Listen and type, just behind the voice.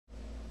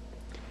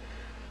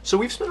So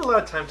we've spent a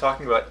lot of time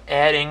talking about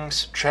adding,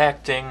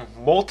 subtracting,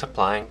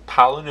 multiplying,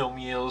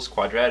 polynomials,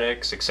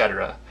 quadratics,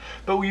 etc.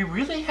 But we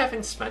really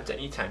haven't spent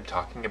any time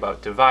talking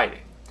about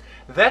dividing.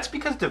 That's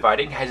because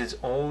dividing has its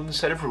own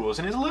set of rules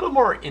and is a little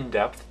more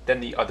in-depth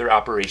than the other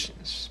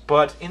operations.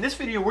 But in this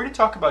video, we're going to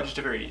talk about just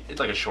it's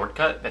like a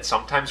shortcut that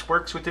sometimes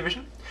works with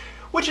division,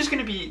 which is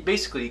going to be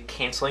basically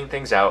canceling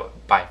things out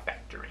by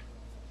factoring.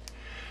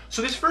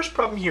 So this first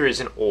problem here is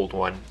an old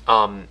one.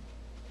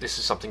 This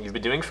is something you've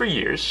been doing for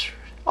years.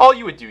 All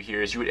you would do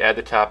here is you would add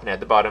the top and add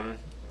the bottom,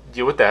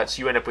 deal with that, so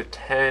you end up with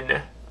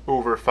 10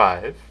 over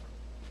 5,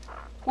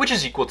 which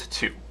is equal to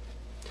 2.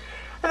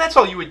 And that's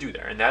all you would do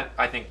there, and that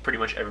I think pretty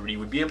much everybody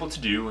would be able to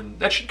do, and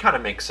that should kind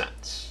of make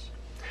sense.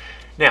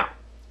 Now,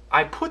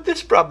 I put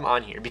this problem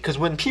on here because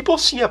when people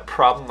see a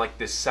problem like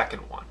this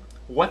second one,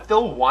 what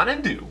they'll want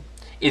to do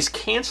is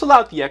cancel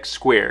out the x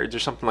squareds or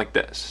something like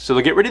this. So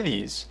they'll get rid of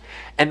these,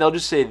 and they'll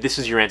just say this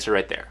is your answer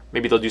right there.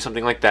 Maybe they'll do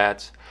something like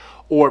that.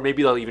 Or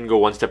maybe they'll even go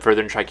one step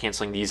further and try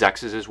canceling these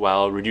x's as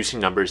well, reducing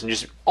numbers, and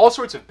just all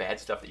sorts of bad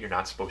stuff that you're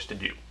not supposed to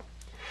do.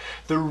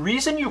 The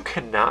reason you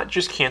cannot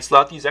just cancel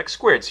out these x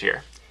squareds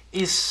here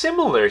is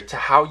similar to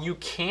how you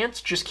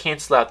can't just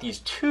cancel out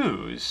these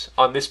 2's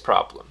on this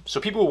problem. So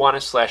people want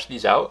to slash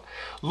these out.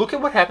 Look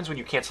at what happens when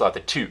you cancel out the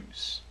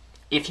 2's.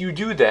 If you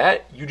do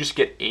that, you just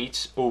get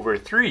 8 over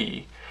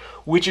 3,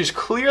 which is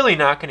clearly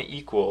not going to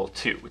equal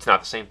 2. It's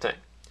not the same thing.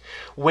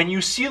 When you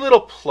see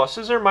little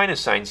pluses or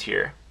minus signs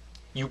here,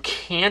 you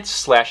can't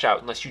slash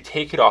out unless you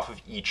take it off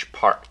of each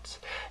part.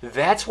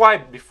 That's why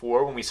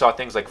before, when we saw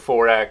things like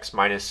 4x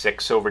minus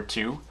 6 over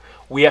 2,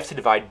 we have to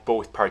divide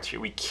both parts here.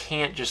 We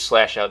can't just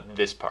slash out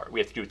this part. We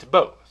have to do it to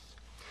both.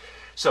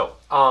 So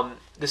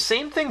the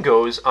same thing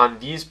goes on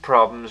these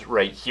problems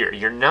right here.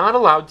 You're not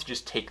allowed to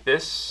just take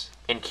this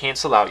and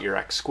cancel out your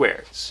x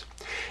squareds.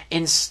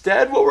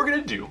 Instead, what we're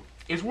going to do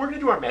is we're going to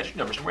do our magic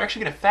numbers, and we're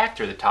actually going to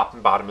factor the top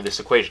and bottom of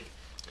this equation.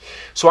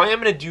 So I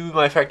am going to do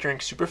my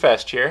factoring super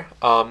fast here.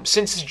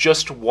 Since it's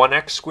just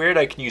 1x squared,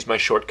 I can use my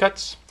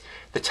shortcuts.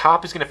 The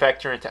top is going to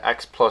factor into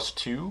x plus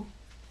 2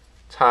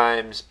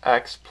 times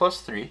x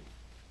plus 3.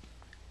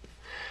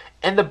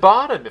 And the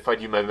bottom, if I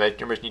do my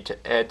magic numbers, need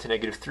to add to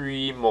negative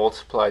 3,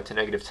 multiply to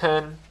negative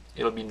 10.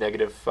 It'll be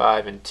negative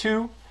 5 and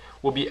 2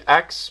 will be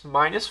x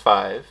minus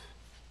 5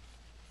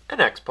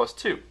 and x plus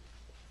 2.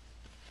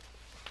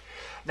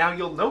 Now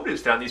you'll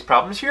notice that on these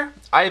problems here,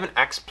 I have an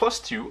x plus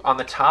 2 on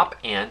the top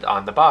and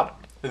on the bottom.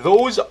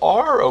 Those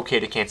are okay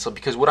to cancel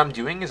because what I'm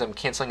doing is I'm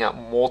canceling out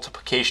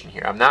multiplication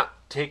here. I'm not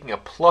taking a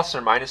plus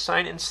or minus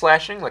sign and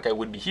slashing like I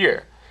would be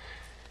here.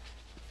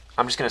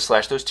 I'm just going to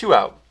slash those 2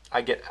 out.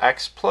 I get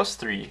x plus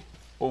 3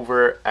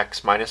 over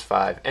x minus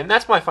 5, and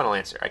that's my final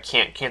answer. I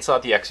can't cancel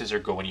out the x's or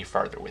go any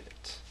farther with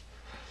it.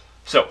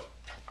 So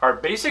our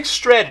basic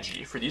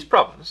strategy for these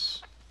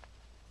problems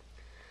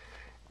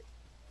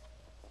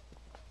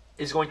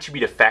is going to be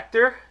to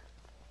factor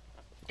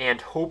and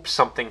hope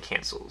something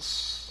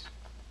cancels.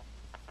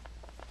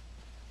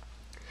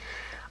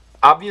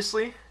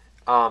 Obviously,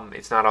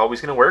 it's not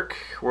always going to work.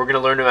 We're going to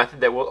learn a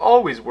method that will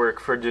always work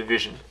for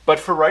division. But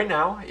for right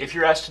now, if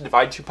you're asked to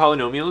divide two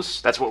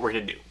polynomials, that's what we're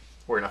going to do.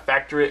 We're going to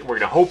factor it. We're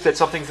going to hope that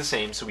something's the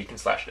same so we can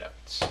slash it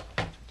out.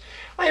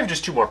 I have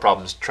just 2 more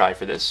problems to try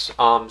for this.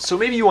 So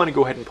maybe you want to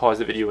go ahead and pause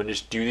the video and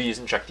just do these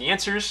and check the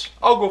answers.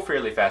 I'll go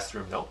fairly fast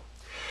through them though.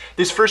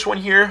 This first one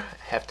here,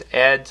 I have to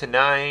add to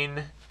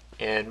 9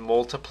 and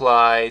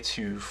multiply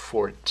to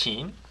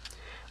 14.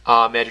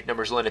 Magic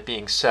numbers will end up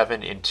being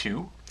 7 and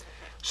 2.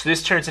 So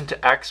this turns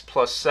into x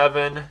plus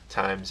 7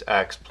 times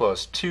x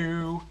plus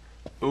 2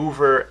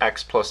 over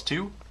x plus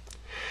 2.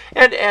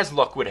 And as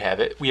luck would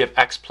have it, we have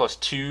x plus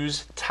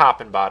 2's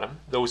top and bottom.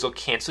 Those will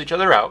cancel each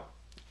other out.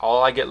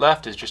 All I get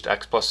left is just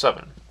x plus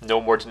 7.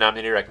 No more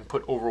denominator. I can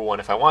put over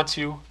 1 if I want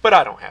to, but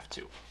I don't have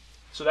to.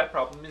 So that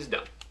problem is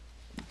done.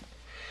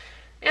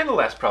 And the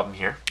last problem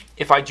here,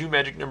 if I do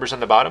magic numbers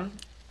on the bottom,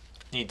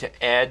 I need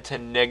to add to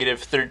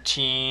negative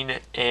 13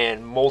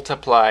 and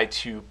multiply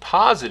to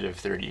positive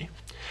 30.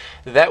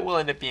 That will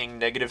end up being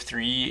negative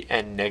 3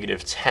 and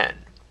negative 10.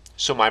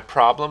 So my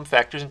problem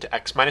factors into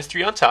x minus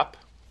 3 on top,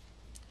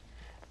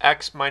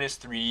 x minus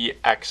 3,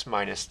 x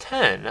minus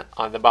 10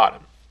 on the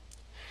bottom.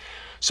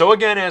 So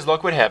again, as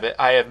luck would have it,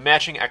 I have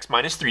matching x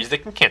minus 3's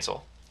that can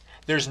cancel.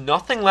 There's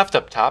nothing left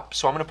up top,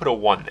 so I'm going to put a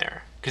 1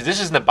 there. Because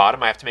this is in the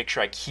bottom, I have to make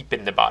sure I keep it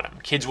in the bottom.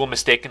 Kids will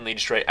mistakenly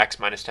just write x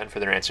minus 10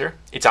 for their answer.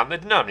 It's on the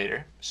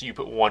denominator, so you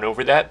put 1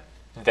 over that.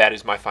 That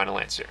is my final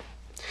answer.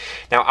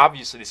 Now,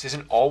 obviously, this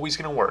isn't always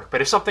going to work,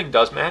 but if something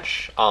does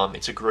match,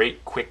 it's a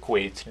great, quick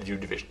way to do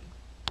division.